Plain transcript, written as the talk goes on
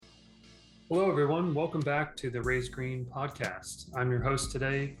Hello, everyone. Welcome back to the Raise Green podcast. I'm your host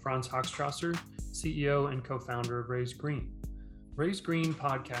today, Franz Hochstrasser, CEO and co-founder of Raise Green. Raise Green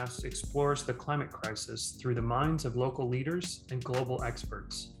podcast explores the climate crisis through the minds of local leaders and global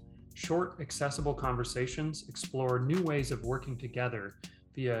experts. Short, accessible conversations explore new ways of working together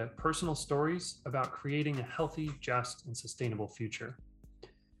via personal stories about creating a healthy, just, and sustainable future.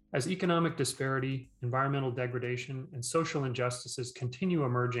 As economic disparity, environmental degradation, and social injustices continue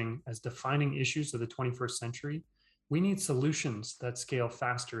emerging as defining issues of the 21st century, we need solutions that scale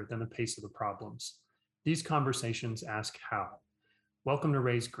faster than the pace of the problems. These conversations ask how. Welcome to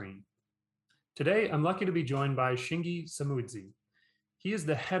Raise Green. Today, I'm lucky to be joined by Shingi Samudzi. He is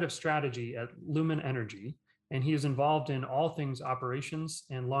the head of strategy at Lumen Energy, and he is involved in all things operations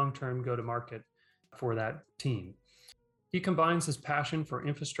and long-term go-to-market for that team. He combines his passion for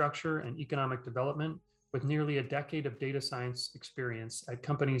infrastructure and economic development with nearly a decade of data science experience at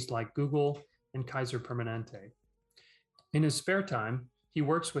companies like Google and Kaiser Permanente. In his spare time, he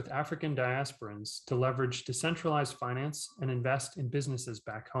works with African diasporans to leverage decentralized finance and invest in businesses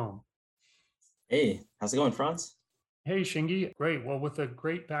back home. Hey, how's it going, Franz? Hey, Shingi. Great. Well, with a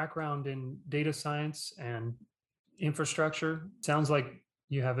great background in data science and infrastructure, sounds like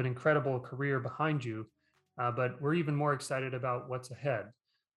you have an incredible career behind you. But we're even more excited about what's ahead.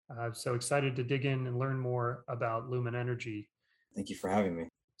 So excited to dig in and learn more about Lumen Energy. Thank you for having me.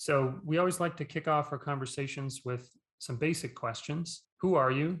 So we always like to kick off our conversations with some basic questions. Who are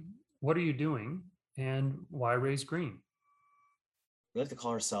you? What are you doing? And why Raise Green? We like to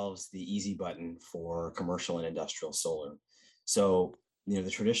call ourselves the easy button for commercial and industrial solar. So, the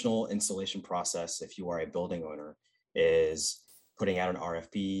traditional installation process, if you are a building owner, is putting out an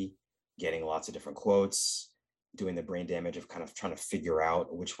RFP, getting lots of different quotes, doing the brain damage of kind of trying to figure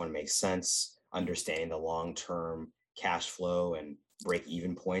out which one makes sense, understanding the long-term cash flow and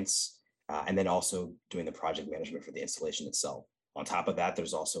break-even points, and then also doing the project management for the installation itself. On top of that,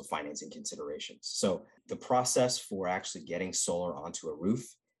 there's also financing considerations. So the process for actually getting solar onto a roof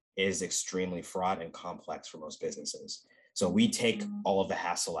is extremely fraught and complex for most businesses. So we take all of the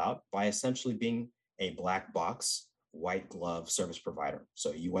hassle out by essentially being a black box, white glove service provider.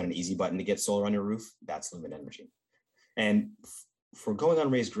 So you want an easy button to get solar on your roof, that's Lumen Energy. And for going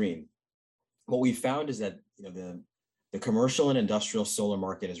on Raise Green, what we found is that the commercial and industrial solar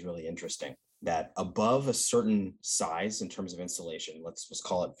market is really interesting. That above a certain size in terms of installation, let's just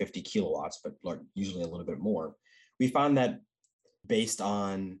call it 50 kilowatts, but usually a little bit more, we found that based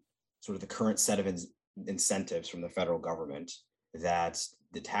on sort of the current set of incentives from the federal government, that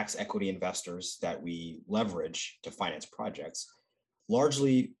the tax equity investors that we leverage to finance projects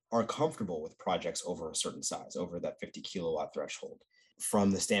largely are comfortable with projects over a certain size, over that 50 kilowatt threshold.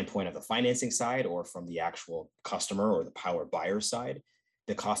 From the standpoint of the financing side or from the actual customer or the power buyer side,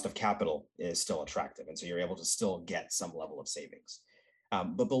 the cost of capital is still attractive. And so you're able to still get some level of savings.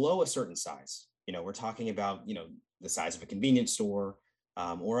 But below a certain size, we're talking about, the size of a convenience store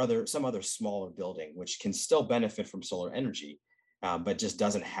or some other smaller building, which can still benefit from solar energy, but just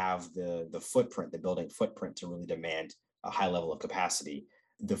doesn't have the footprint, the building footprint to really demand a high level of capacity.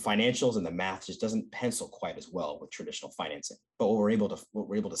 The financials and the math just doesn't pencil quite as well with traditional financing. But what we're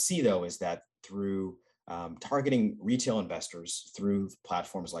able to see, though, is that through targeting retail investors through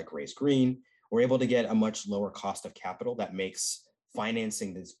platforms like Raise Green, we're able to get a much lower cost of capital that makes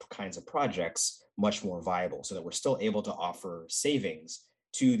financing these kinds of projects much more viable, so that we're still able to offer savings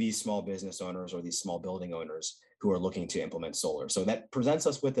to these small business owners or these small building owners who are looking to implement solar. So that presents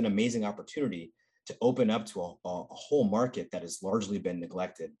us with an amazing opportunity to open up to a whole market that has largely been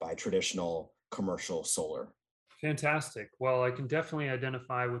neglected by traditional commercial solar. Fantastic. Well, I can definitely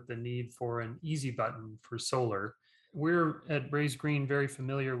identify with the need for an easy button for solar. We're at Raise Green very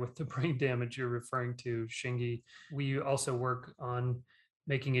familiar with the brain damage you're referring to, Shingi. We also work on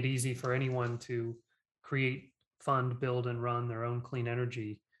making it easy for anyone to create, fund, build, and run their own clean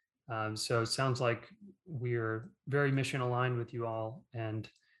energy. So it sounds like we're very mission aligned with you all, and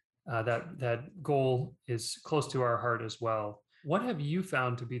that goal is close to our heart as well. What have you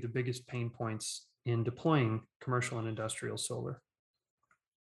found to be the biggest pain points in deploying commercial and industrial solar?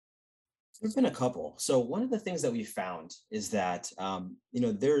 There's been a couple. So one of the things that we found is that,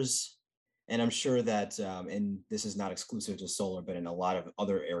 there's, and I'm sure that, and this is not exclusive to solar, but in a lot of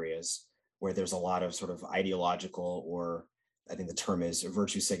other areas where there's a lot of sort of ideological, or I think the term is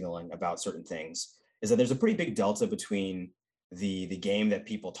virtue signaling about certain things, is that there's a pretty big delta between the game that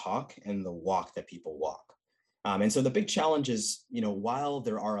people talk and the walk that people walk. And so the big challenge is, while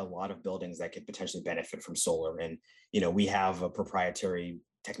there are a lot of buildings that could potentially benefit from solar, and, we have a proprietary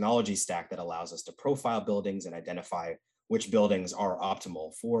technology stack that allows us to profile buildings and identify which buildings are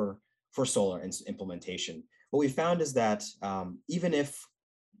optimal for for solar implementation. What we found is that even if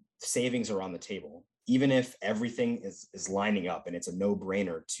savings are on the table, even if everything is lining up and it's a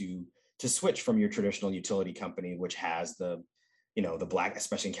no-brainer to switch from your traditional utility company, which has the black,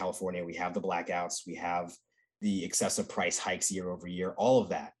 especially in California, we have the blackouts, we have the excessive price hikes year over year, all of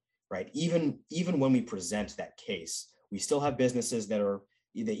that, right? Even when we present that case, we still have businesses that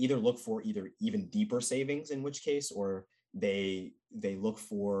they either look for either even deeper savings, in which case, or they look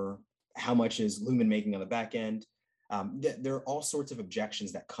for how much is Lumen making on the back end. There are all sorts of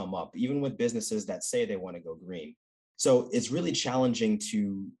objections that come up, even with businesses that say they want to go green. So it's really challenging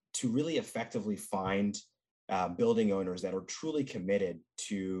to really effectively find building owners that are truly committed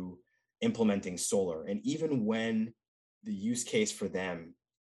to implementing solar. And even when the use case for them,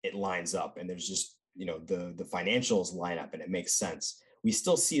 it lines up and there's just, the financials line up and it makes sense, we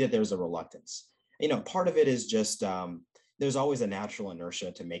still see that there's a reluctance. Part of it is just there's always a natural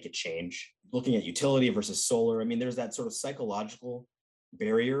inertia to make a change. Looking at utility versus solar, I mean, there's that sort of psychological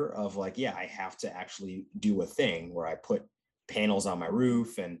barrier of like, yeah, I have to actually do a thing where I put panels on my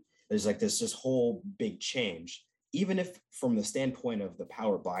roof, and there's like this whole big change. Even if from the standpoint of the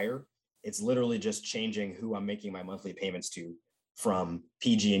power buyer, it's literally just changing who I'm making my monthly payments to, from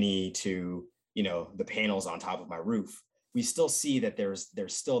PG&E to the panels on top of my roof. We still see that there's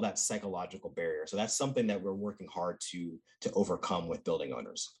still that psychological barrier. So that's something that we're working hard to overcome with building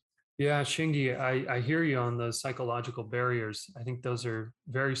owners. Yeah, Shingi, I hear you on the psychological barriers. I think those are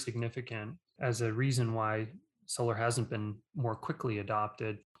very significant as a reason why solar hasn't been more quickly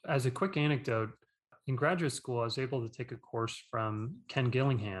adopted. As a quick anecdote, in graduate school, I was able to take a course from Ken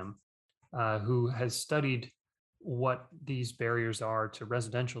Gillingham, who has studied what these barriers are to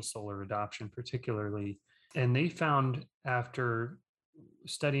residential solar adoption, particularly. And they found, after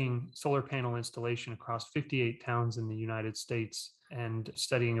studying solar panel installation across 58 towns in the United States and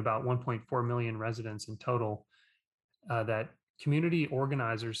studying about 1.4 million residents in total, that community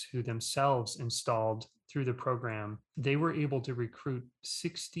organizers who themselves installed through the program, they were able to recruit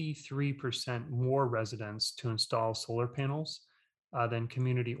 63% more residents to install solar panels than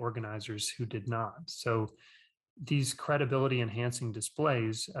community organizers who did not. So these credibility enhancing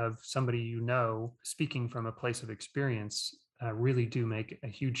displays of somebody speaking from a place of experience really do make a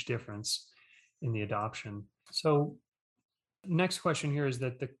huge difference in the adoption. So next question here is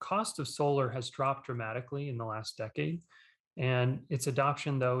that the cost of solar has dropped dramatically in the last decade, and its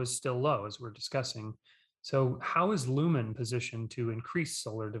adoption, though, is still low, as we're discussing. So how is Lumen positioned to increase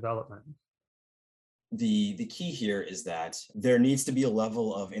solar development? The key here is that there needs to be a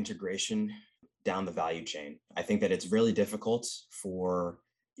level of integration down the value chain. I think that it's really difficult for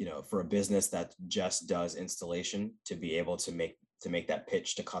a business that just does installation to be able to make that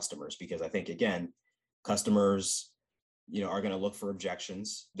pitch to customers, because I think, again, customers are going to look for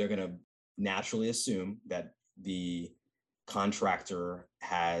objections. They're going to naturally assume that the contractor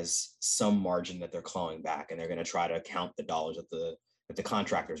has some margin that they're clawing back, and they're going to try to count the dollars that the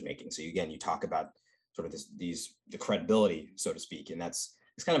contractor is making. So again, you talk about sort of the credibility, so to speak, and it's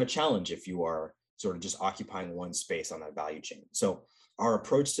kind of a challenge if you are sort of just occupying one space on that value chain. So our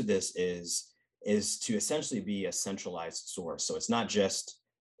approach to this is to essentially be a centralized source. So it's not just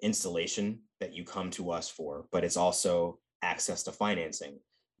installation that you come to us for, but it's also access to financing.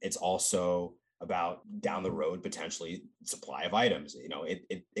 It's also about down the road, potentially supply of items.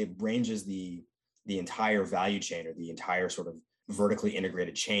 It ranges the entire value chain, or the entire sort of vertically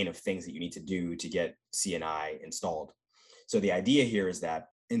integrated chain of things that you need to do to get C&I installed. So the idea here is that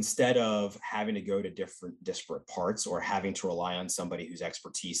instead of having to go to different disparate parts, or having to rely on somebody whose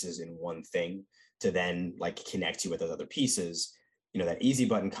expertise is in one thing to then like connect you with those other pieces, that easy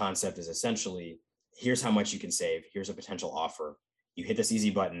button concept is essentially, here's how much you can save, here's a potential offer. You hit this easy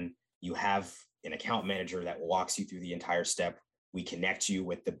button, you have an account manager that walks you through the entire step. We connect you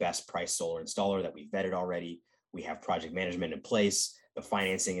with the best price solar installer that we vetted already. We have project management in place. The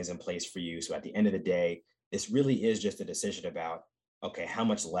financing is in place for you. So at the end of the day, this really is just a decision about, okay, how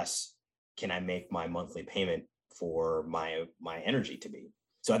much less can I make my monthly payment for my energy to be?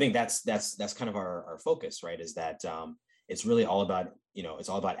 So I think that's kind of our focus, right? Is that it's really all about, it's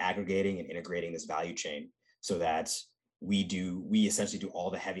all about aggregating and integrating this value chain, so that we essentially do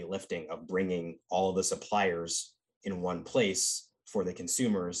all the heavy lifting of bringing all of the suppliers in one place for the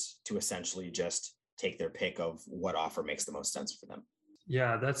consumers to essentially just take their pick of what offer makes the most sense for them.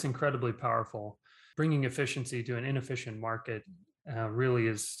 Yeah, that's incredibly powerful. Bringing efficiency to an inefficient market really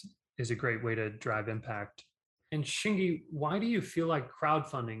is a great way to drive impact. And Shingi, why do you feel like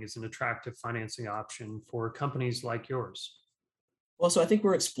crowdfunding is an attractive financing option for companies like yours? Well, so I think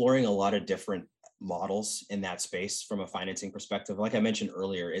we're exploring a lot of different models in that space from a financing perspective. Like I mentioned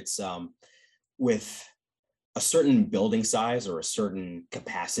earlier, it's with a certain building size or a certain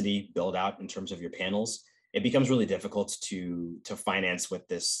capacity build out in terms of your panels, it becomes really difficult to finance with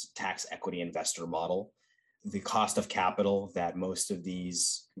this tax equity investor model. The cost of capital that most of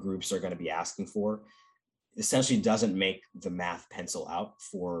these groups are going to be asking for essentially doesn't make the math pencil out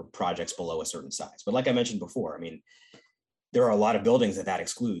for projects below a certain size. But like I mentioned before, I mean, there are a lot of buildings that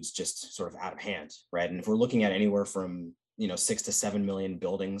excludes just sort of out of hand, right? And if we're looking at anywhere from 6 to 7 million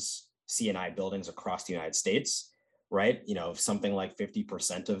buildings, CNI buildings across the United States, right? Something like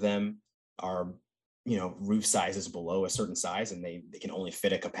 50% of them are roof sizes below a certain size, and they can only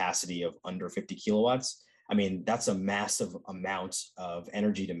fit a capacity of under 50 kilowatts. I mean, that's a massive amount of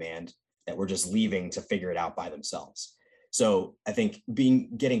energy demand that we're just leaving to figure it out by themselves. So I think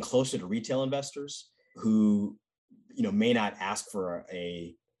getting closer to retail investors who may not ask for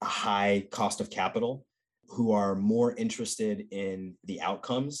a high cost of capital, who are more interested in the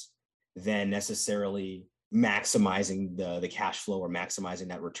outcomes than necessarily maximizing the cash flow or maximizing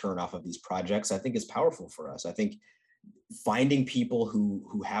that return off of these projects, I think is powerful for us. I think finding people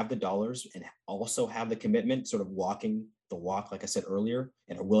who have the dollars and also have the commitment, sort of walking the walk, like I said earlier,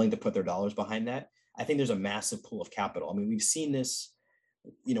 and are willing to put their dollars behind that, I think there's a massive pool of capital. I mean, we've seen this,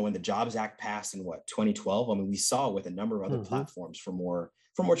 when the Jobs Act passed in 2012. I mean, we saw it with a number of other platforms for more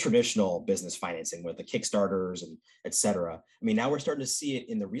traditional business financing, with the Kickstarters and et cetera. I mean, now we're starting to see it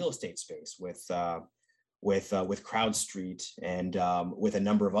in the real estate space with CrowdStreet and with a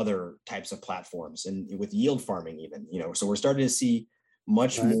number of other types of platforms, and with yield farming even. So we're starting to see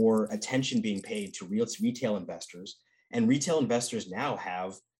much more attention being paid to retail investors, and retail investors now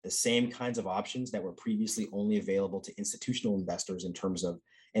have the same kinds of options that were previously only available to institutional investors in terms of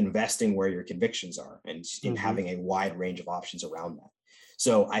investing where your convictions are, and in having a wide range of options around that.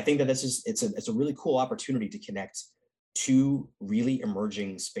 So I think that it's a really cool opportunity to connect two really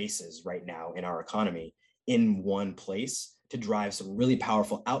emerging spaces right now in our economy in one place to drive some really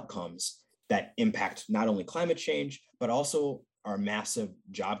powerful outcomes that impact not only climate change, but also our massive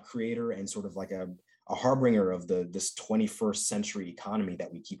job creator and sort of like a harbinger of this 21st century economy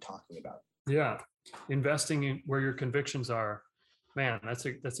that we keep talking about. Yeah. Investing in where your convictions are. Man, that's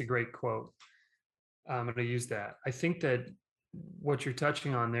a great quote. I'm going to use that. I think that what you're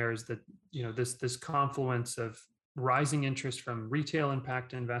touching on there is that, this confluence of rising interest from retail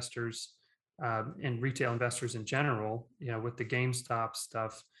impact investors, and retail investors in general, with the GameStop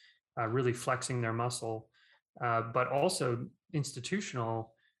stuff, really flexing their muscle, but also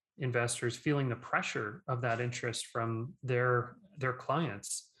institutional investors feeling the pressure of that interest from their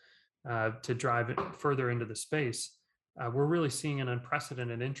clients, to drive it further into the space. We're really seeing an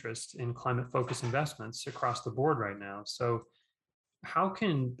unprecedented interest in climate-focused investments across the board right now. So how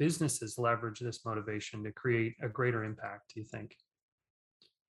can businesses leverage this motivation to create a greater impact, do you think?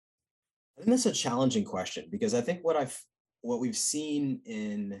 I think that's a challenging question, because I think what we've seen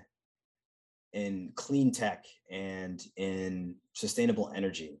in clean tech and in sustainable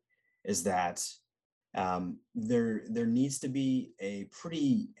energy is that there needs to be a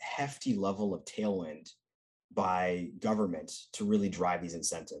pretty hefty level of tailwind by government to really drive these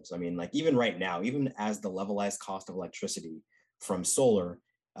incentives. I mean, like even right now, even as the levelized cost of electricity from solar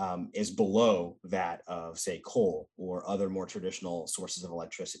is below that of, say, coal or other more traditional sources of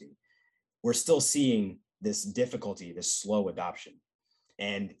electricity, we're still seeing this difficulty, this slow adoption.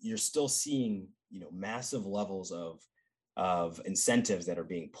 And you're still seeing, massive levels of incentives that are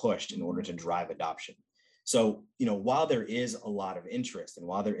being pushed in order to drive adoption. So, while there is a lot of interest and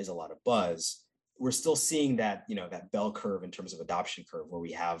while there is a lot of buzz, we're still seeing that, that bell curve in terms of adoption curve, where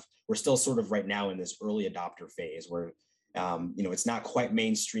we're still sort of right now in this early adopter phase where, it's not quite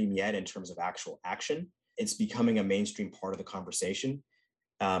mainstream yet in terms of actual action. It's becoming a mainstream part of the conversation.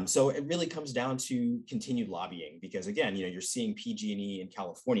 So it really comes down to continued lobbying, because again, you're seeing PG&E in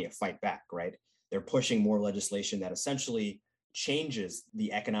California fight back, right? They're pushing more legislation that essentially changes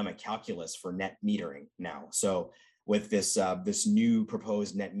the economic calculus for net metering now. So with this new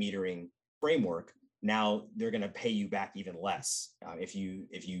proposed net metering framework, now they're going to pay you back even less if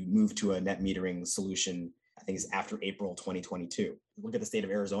you move to a net metering solution. I think it's after April 2022. Look at the state of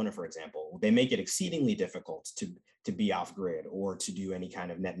Arizona, for example. They make it exceedingly difficult to be off grid or to do any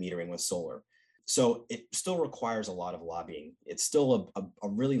kind of net metering with solar. So it still requires a lot of lobbying. It's still a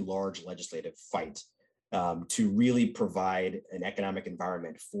really large legislative fight to really provide an economic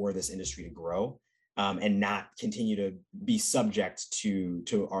environment for this industry to grow and not continue to be subject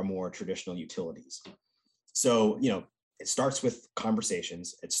to our more traditional utilities. So, it starts with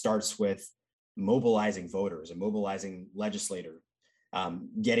conversations. It starts with mobilizing voters and mobilizing legislators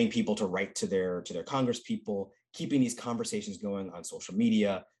getting people to write to their Congress people, keeping these conversations going on social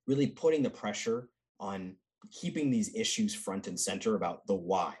media, really putting the pressure on keeping these issues front and center about the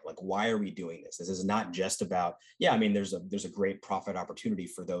why. Like, why are we doing this? This is not just about, yeah, I mean, there's a great profit opportunity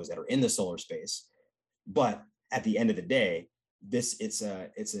for those that are in the solar space, but at the end of the day, it's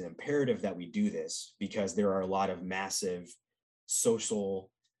an imperative that we do this because there are a lot of massive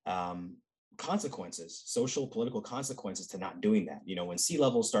social consequences, social political consequences to not doing that. You know, when sea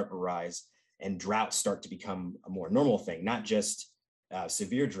levels start to rise and droughts start to become a more normal thing, not just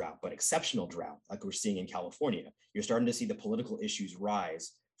severe drought, but exceptional drought, like we're seeing in California, you're starting to see the political issues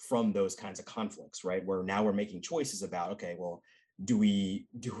rise from those kinds of conflicts, right? Where now we're making choices about, okay, well, do we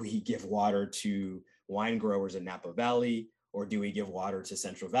give water to wine growers in Napa Valley, or do we give water to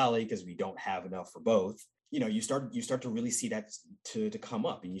Central Valley because we don't have enough for both? You know, you start to really see that to come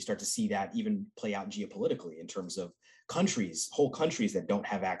up, and you start to see that even play out geopolitically in terms of whole countries that don't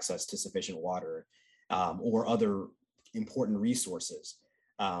have access to sufficient water or other important resources.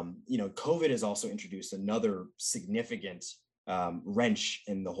 You know, COVID has also introduced another significant wrench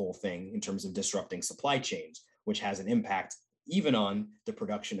in the whole thing in terms of disrupting supply chains, which has an impact even on the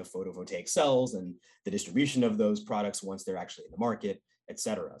production of photovoltaic cells and the distribution of those products once they're actually in the market, et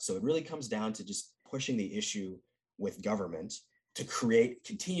cetera. So it really comes down to just pushing the issue with government to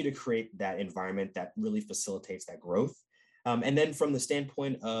continue to create that environment that really facilitates that growth. And then from the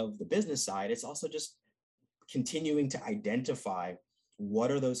standpoint of the business side, it's also just continuing to identify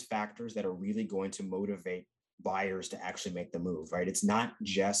what are those factors that are really going to motivate buyers to actually make the move, right? It's not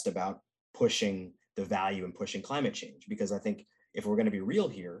just about pushing the value and pushing climate change, because I think if we're going to be real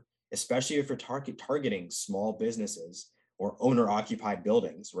here, especially if you're targeting small businesses or owner-occupied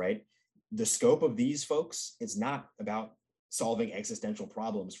buildings, right? The scope of these folks is not about solving existential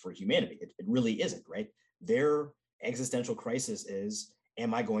problems for humanity. It really isn't, right? Their existential crisis is,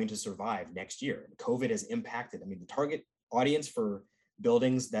 am I going to survive next year? COVID has impacted, I mean, the target audience for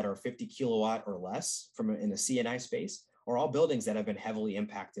buildings that are 50 kilowatt or less in a C&I space are all buildings that have been heavily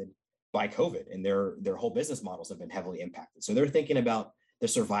impacted by COVID, and their whole business models have been heavily impacted. So they're thinking about the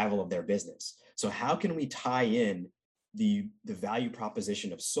survival of their business. So how can we tie in the value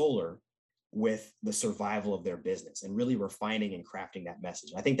proposition of solar with the survival of their business, and really refining and crafting that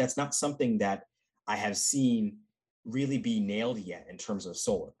message? I think that's not something that I have seen really be nailed yet in terms of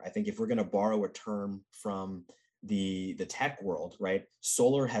solar. I think if we're going to borrow a term from the tech world, right,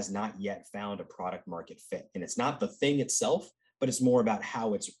 solar has not yet found a product market fit. And it's not the thing itself, but it's more about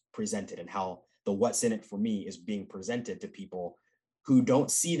how it's presented and how the what's in it for me is being presented to people who don't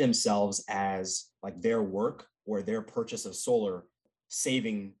see themselves as like their work or their purchase of solar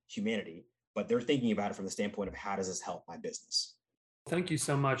saving humanity, but they're thinking about it from the standpoint of, how does this help my business? Thank you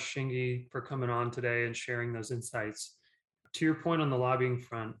so much, Shingi, for coming on today and sharing those insights. To your point on the lobbying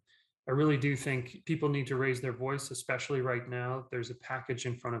front, I really do think people need to raise their voice, especially right now. There's a package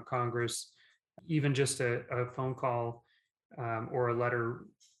in front of Congress. Even just a phone call or a letter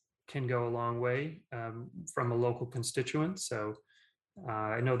can go a long way from a local constituent. So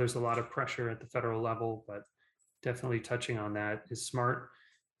I know there's a lot of pressure at the federal level, but definitely touching on that is smart.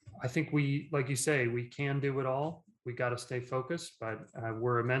 I think like you say, we can do it all. We got to stay focused, but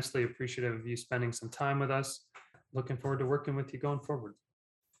we're immensely appreciative of you spending some time with us. Looking forward to working with you going forward.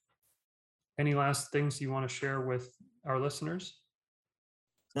 Any last things you want to share with our listeners?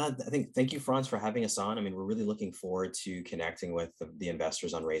 No, I think, thank you, Franz, for having us on. I mean, we're really looking forward to connecting with the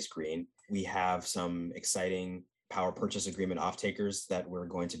investors on Raise Green. We have some exciting power purchase agreement off-takers that we're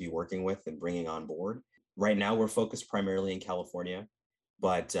going to be working with and bringing on board. Right now, we're focused primarily in California,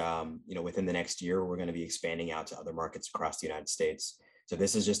 but you know, within the next year, we're going to be expanding out to other markets across the United States. So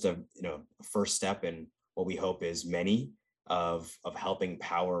this is just a first step in what we hope is many of helping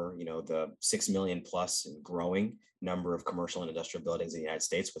power, the 6 million plus and growing number of commercial and industrial buildings in the United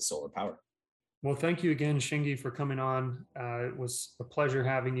States with solar power. Well, thank you again, Shingi, for coming on. It was a pleasure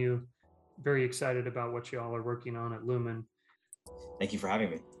having you. Very excited about what you all are working on at Lumen. Thank you for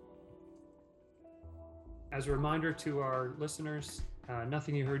having me. As a reminder to our listeners,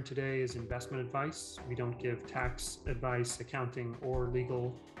 nothing you heard today is investment advice. We don't give tax advice, accounting, or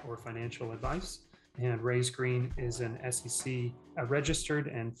legal or financial advice. And Raise Green is an SEC registered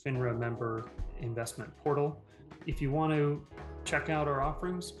and FINRA member investment portal. If you want to check out our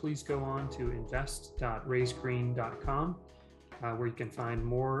offerings, please go on to invest.raisegreen.com, where you can find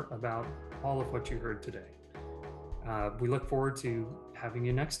more about all of what you heard today. We look forward to having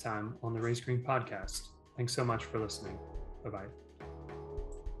you next time on the Raise Green podcast. Thanks so much for listening. Bye-bye.